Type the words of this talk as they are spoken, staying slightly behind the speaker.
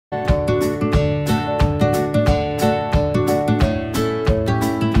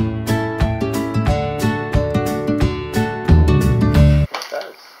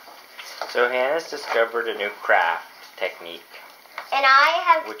discovered a new craft technique. And I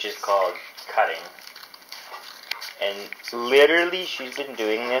have... Which is called cutting. And literally, she's been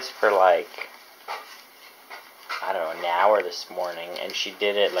doing this for like, I don't know, an hour this morning. And she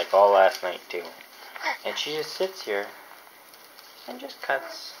did it like all last night too. And she just sits here and just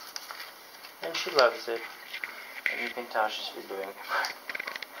cuts. And she loves it. And you can tell she's been doing it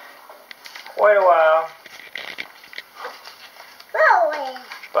for quite a while.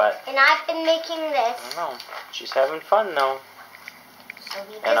 But, and I've been making this. I don't know. She's having fun though. So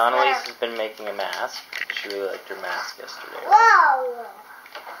and Annalise has been making a mask. She really liked her mask yesterday. Whoa!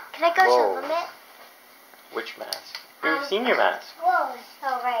 Can I go Whoa. show them it? Which mask? You've seen your mask. Whoa.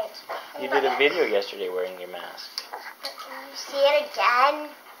 Oh, right. You did a video yesterday wearing your mask. Can you see it again?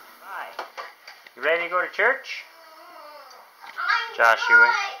 Hi. You ready to go to church? I'm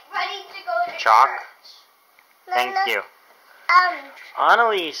Joshua. ready to go to Chalk. church. Thank you.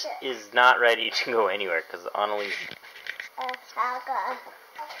 Annalise is not ready to go anywhere because Annalise... Stop!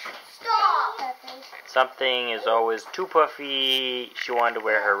 Something is always too puffy. She wanted to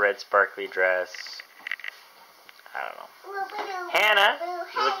wear her red sparkly dress. I don't know. Hannah,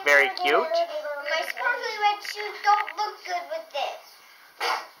 you look very cute. My sparkly red shoes don't look good with this.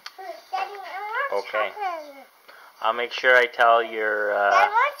 Okay. I'll make sure I tell your...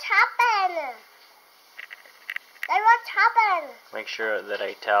 what's happened? What's happened? Make sure that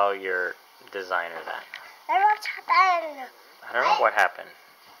I tell your designer that. What's happened? I don't know what happened.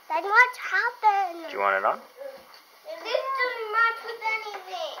 Then what's happened? Do you want it on? This doesn't match with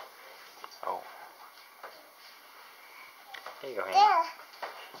anything. Oh. There you go, Hannah.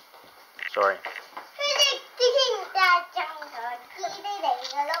 Sorry.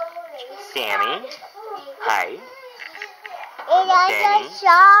 Sammy. Hi. Benny.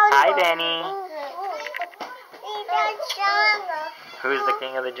 Hi, Benny. Who's the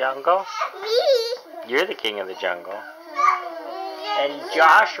king of the jungle? Me. You're the king of the jungle. And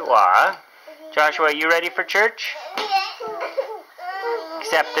Joshua. Joshua, you ready for church?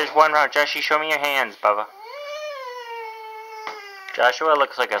 Except there's one wrong. Joshua, show me your hands, Bubba. Joshua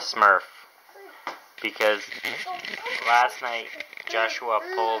looks like a Smurf. Because last night Joshua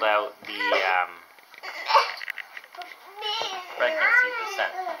pulled out the pregnancy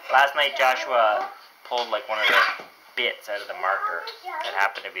descent. Last night Joshua pulled like one of the bits out of the marker that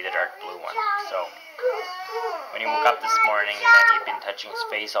happened to be the dark blue one. So when he woke up this morning, and then he'd been touching his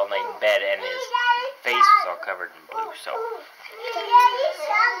face all night in bed, and his face was all covered in blue. So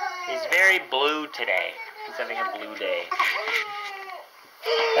he's very blue today. He's having a blue day.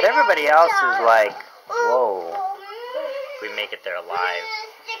 But everybody else is like, whoa, if we make it there alive.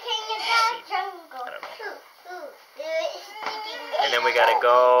 I don't know. And then we gotta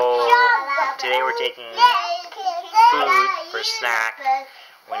go. Today we're taking food for snack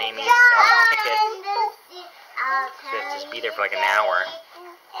when Amy's selling tickets. So we have to be there for like an hour.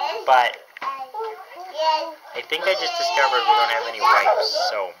 But I think I just discovered we don't have any wipes,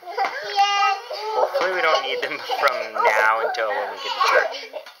 so hopefully we don't need them from now until when we get to church.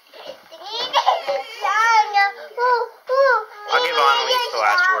 I'll give Annalise the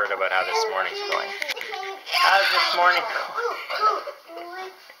last word about how this morning's going. How's this morning going?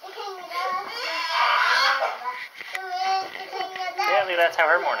 Apparently that's how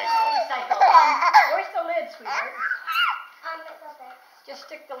her morning's going. Where's the lid, sweetheart? Just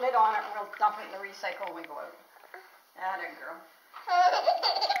stick the lid on it and we'll dump it in the recycle when we go out. Atta girl. The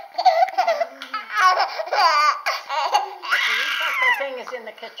recycle thing is in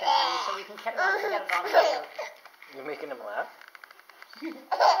the kitchen, honey, so we can get it on the way out. You making him laugh?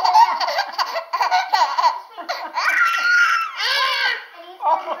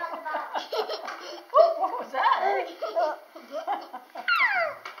 What was that?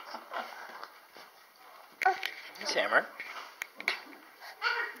 Hey, Hammer.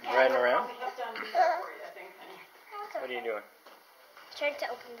 You riding around? What are you doing? Trying to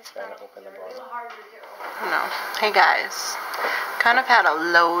open this Trying to bottle. open the bottle. No. Hey guys, kind of had a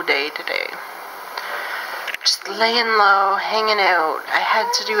low day today. Just laying low, hanging out. I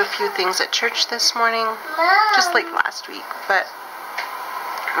had to do a few things at church this morning, just like last week, but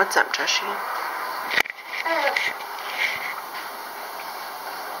what's up, Joshie?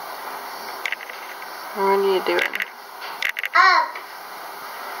 What are you doing?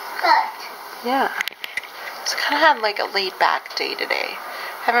 Good. Yeah. Just kind of had like a laid back day today.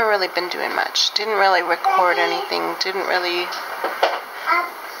 Haven't really been doing much. Didn't really record anything. Didn't really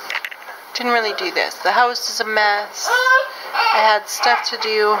do this. The house is a mess. I had stuff to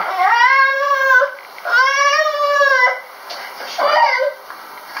do.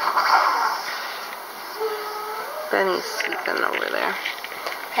 Benny's sleeping over there.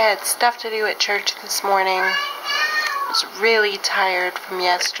 I had stuff to do at church this morning. I was really tired from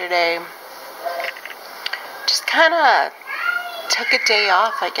yesterday. Just kind of took a day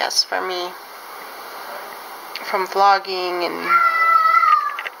off, I guess, for me from vlogging, and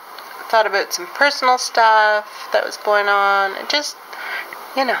thought about some personal stuff that was going on, and just,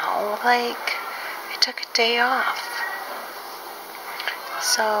 you know, like, I took a day off.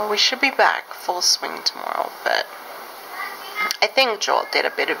 So we should be back full swing tomorrow, but I think Joel did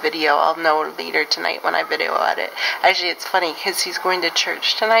a bit of video. I'll know later tonight when I video edit. Actually, it's funny because he's going to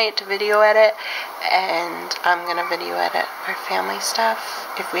church tonight to video edit, and I'm going to video edit our family stuff,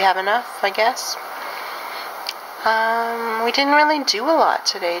 if we have enough, I guess. We didn't really do a lot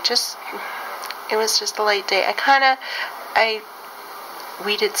today. It was just a light day. I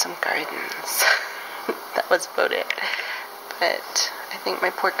weeded some gardens. That was about it. But I think my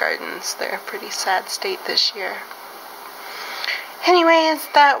poor gardens, they're a pretty sad state this year. Anyways,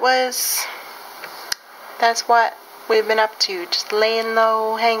 that's what we've been up to. Just laying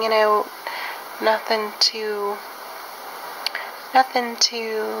low, hanging out. Nothing too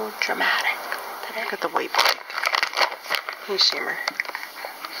dramatic today. Look at the white boy. Hey, Shimmer.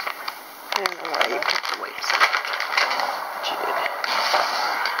 I don't know why you put the wipes on. But you did.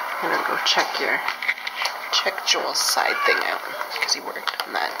 I'm gonna go check Joel's side thing out, because he worked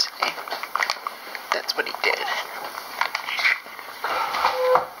on that today. That's what he did.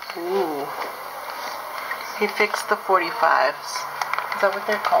 Ooh. He fixed the 45s. Is that what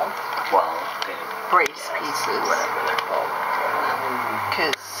they're called? Well, brace pieces. whatever they're called.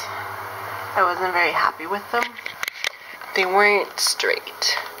 Because I wasn't very happy with them. They weren't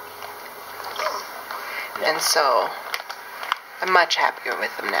straight. And so I'm much happier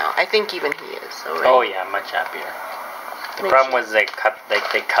with them now. I think even he is. So, right? Oh yeah, much happier. The problem was they cut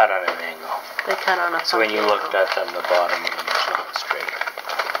on an angle. They cut on a So when you looked at them, the bottom of them was not straight.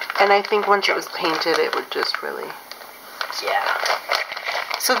 And I think once it was painted, it would just really... Yeah.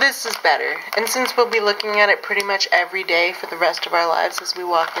 So this is better. And since we'll be looking at it pretty much every day for the rest of our lives as we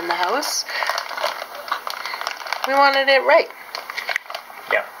walk in the house, we wanted it right.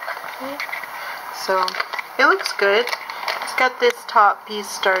 Yeah. So it looks good. He's got this top piece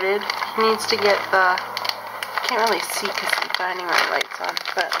started. He needs to get the... I can't really see because I'm finding my lights on.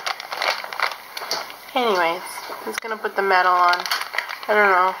 But anyways, he's going to put the metal on. I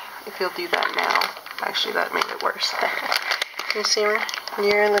don't know if he'll do that now. Actually, that made it worse. You see your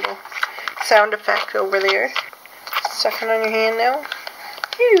little sound effect over there? Sucking on your hand now?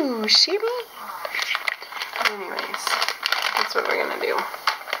 You see me? Anyways, that's what we're gonna do.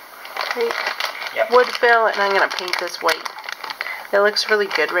 Right? Yep. Wood fill, and I'm gonna paint this white. It looks really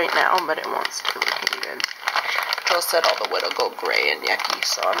good right now, but it won't stay looking good. Joel said all the wood will go gray and yucky,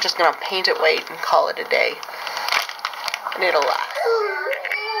 so I'm just gonna paint it white and call it a day. And it'll last.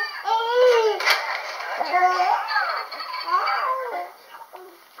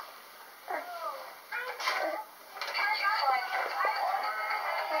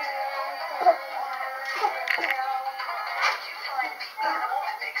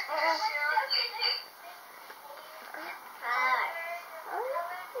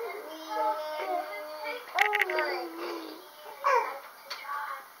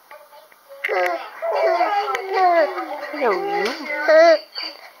 Hello, you.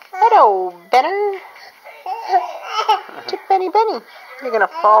 Hello, Benner. Chick Benny Benny. You're gonna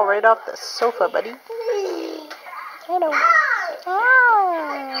fall right off the sofa, buddy. Hello.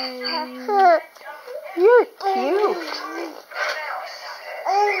 Hi. You're cute.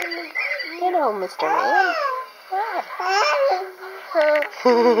 Hello, Mr. Man.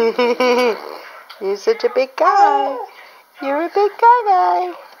 You're such a big guy. You're a big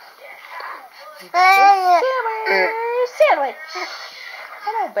guy. Sandwich.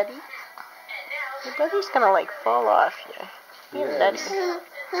 Hello, buddy. Your brother's gonna like fall off here. Here, Daddy.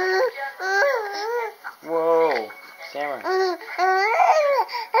 Whoa, Sarah.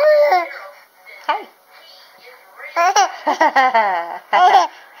 Hi.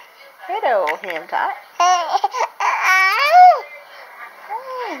 Hello, ham tot.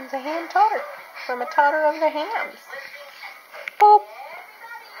 Oh, he's a ham totter from a totter of the hams. Boop.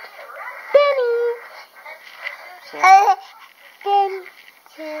 Benny. Ben.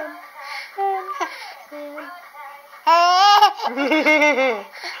 Sam.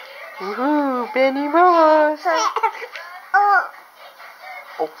 Woohoo, Benny Ross. Oh.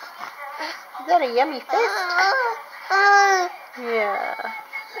 Is that a yummy fist? Yeah.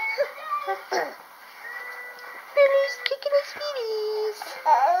 Benny's kicking his feeties.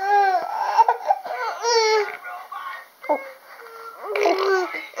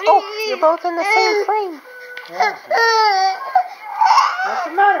 Oh, you're both in the same frame. What's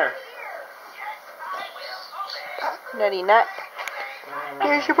the matter? Nutty nut.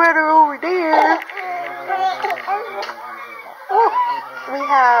 There's your brother over there. Oh, we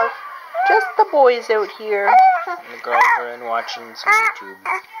have just the boys out here. The girls are in watching some YouTube.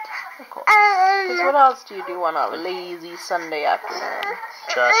 Because what else do you do on a lazy Sunday afternoon?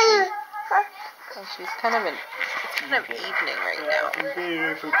 Joshy. Well, it's kind of evening right now. I'm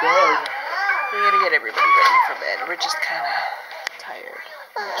being for bed. We gotta get everybody ready for bed. We're just kind of tired.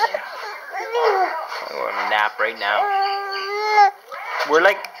 I want a nap right now. We're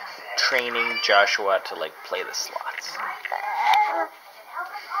like training Joshua to like play the slots.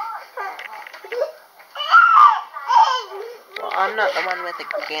 Well, I'm not the one with a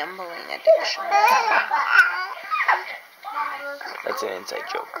gambling addiction. That's an inside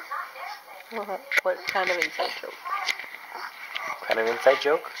joke. What kind of inside joke? Kind of inside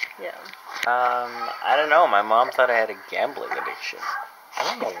joke? Yeah. I don't know. My mom thought I had a gambling addiction. I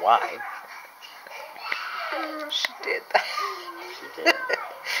don't know why. She did that. She did.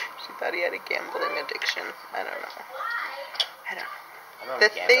 She thought he had a gambling addiction. I don't know. I don't know The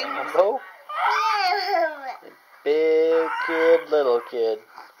gambling thing- is, though. Big kid, little kid.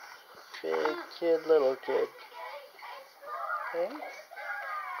 Big kid, little kid. Okay. Is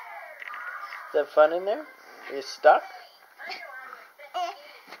that fun in there? Are you stuck?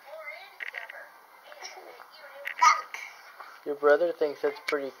 Your brother thinks it's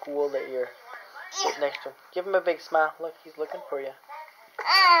pretty cool that you're sitting next to him. Give him a big smile. Look, he's looking for you.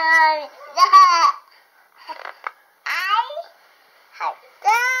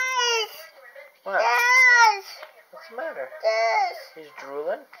 What? What's the matter? He's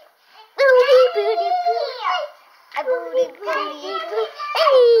drooling?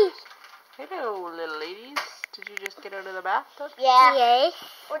 Hello, little ladies. Did you just get out of the bathtub? Yeah. Yes.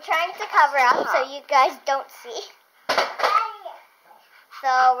 We're trying to cover up so you guys don't see.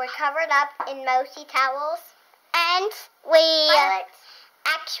 So we're covered up in mousy towels. And we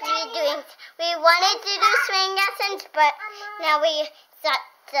we wanted to do swing lessons, but now we thought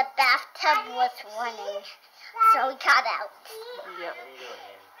the bathtub was running. So we got out. Yep.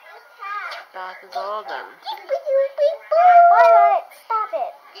 Bath is all done. Stop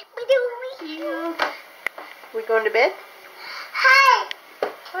it. We going to bed? Hi.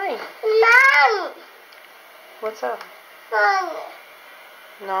 Hi. Mom. What's up? Mom.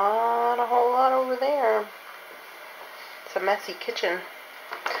 Not a whole lot over there. It's a messy kitchen.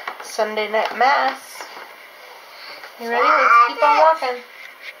 Sunday night mass. You ready? Let's keep on walking.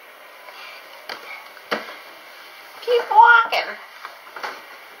 Keep walking.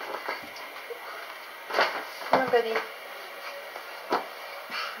 Come on, Betty.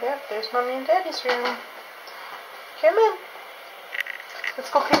 Yep, there's Mommy and Daddy's room. Come in. Let's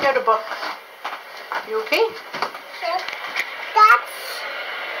go pick out a book. You okay? That's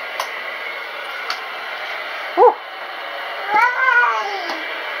Woo. right.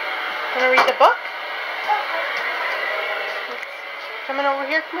 Wanna read the book? Come on over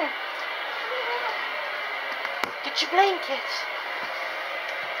here. Come here. Get your blanket.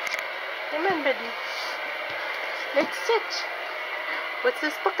 Come on, Betty. Let's sit. What's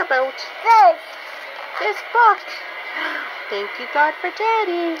this book about? This book. Thank you, God, for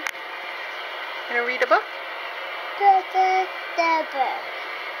Daddy. Gonna read a book? The Is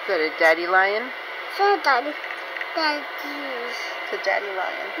that a daddy lion? Daddy. It's a daddy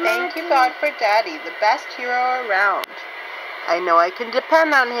lion. Thank you, God, for Daddy, the best hero around. I know I can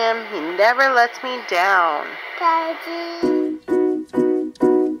depend on him. He never lets me down. Daddy.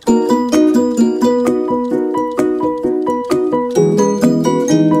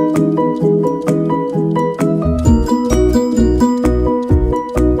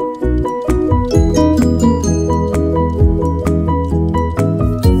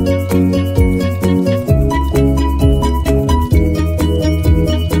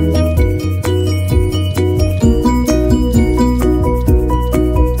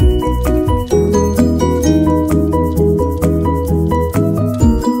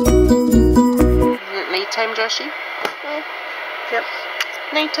 Joshi? Yep.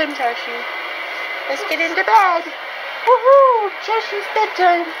 Nighttime, Joshi. Let's get into bed. Woohoo! Joshi's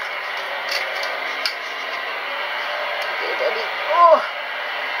bedtime. Okay, buddy. Oh!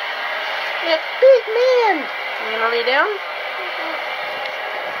 You're a big man. You gonna lay down?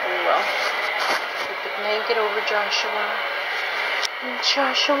 Very well. Put the blanket over Joshua. And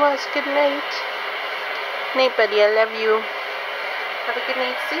Joshua's good night. Night, buddy. I love you. Have a good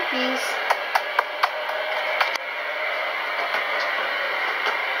night, sleepies.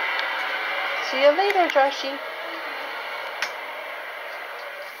 See you later, Joshi.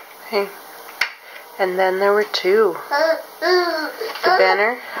 Hey, And then there were two. A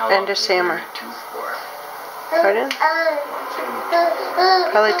Banner and a Sammer. Pardon?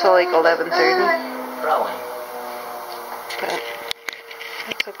 Probably till like 11:30. Probably. But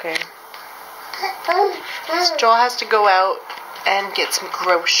that's okay. So Joel has to go out and get some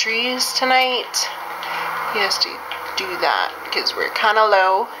groceries tonight. He has to do that because we're kind of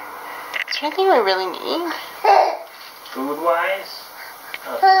low. Is there anything we really need? Food-wise?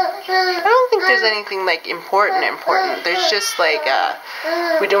 I don't think there's anything like important. There's just like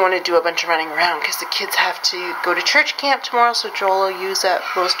we don't want to do a bunch of running around because the kids have to go to church camp tomorrow, so Joel will use up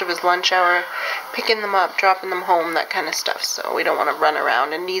most of his lunch hour picking them up, dropping them home, that kind of stuff. So we don't want to run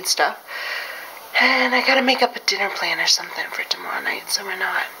around and need stuff. And I gotta make up a dinner plan or something for tomorrow night, so we're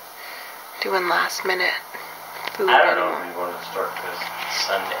not doing last minute food I don't know anymore. if we go to the store because it's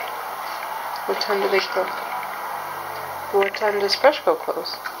Sunday. What time do they close? What time does Freshco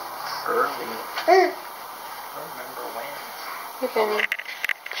close? Early. I don't remember when. Okay.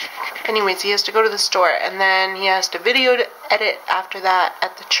 Anyways, he has to go to the store, and then he has to video edit after that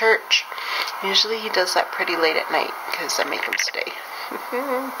at the church. Usually he does that pretty late at night because I make him stay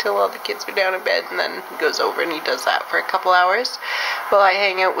until all the kids are down in bed, and then he goes over and he does that for a couple hours while I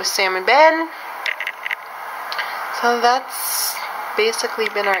hang out with Sam and Ben. So that's basically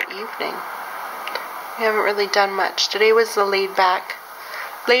been our evening. We haven't really done much. Today was the laid back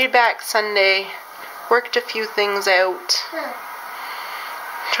Sunday. Worked a few things out.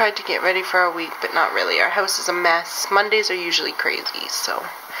 Tried to get ready for our week, but not really. Our house is a mess. Mondays are usually crazy, so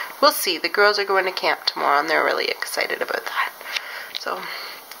we'll see. The girls are going to camp tomorrow, and they're really excited about that. So,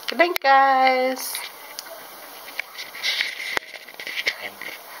 good night, guys.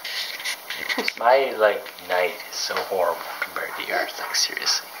 My night is so horrible compared to yours. Like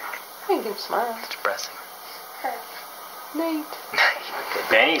seriously, You can smile. it's depressing. Night.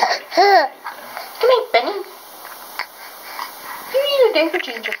 Benny's. Come here, Benny. You need a diaper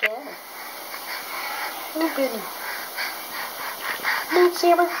change again. Oh, Benny. Night,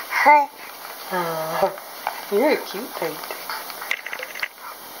 Sammer. You're a cute thing.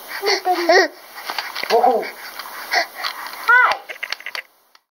 Come here, Benny. Whoa.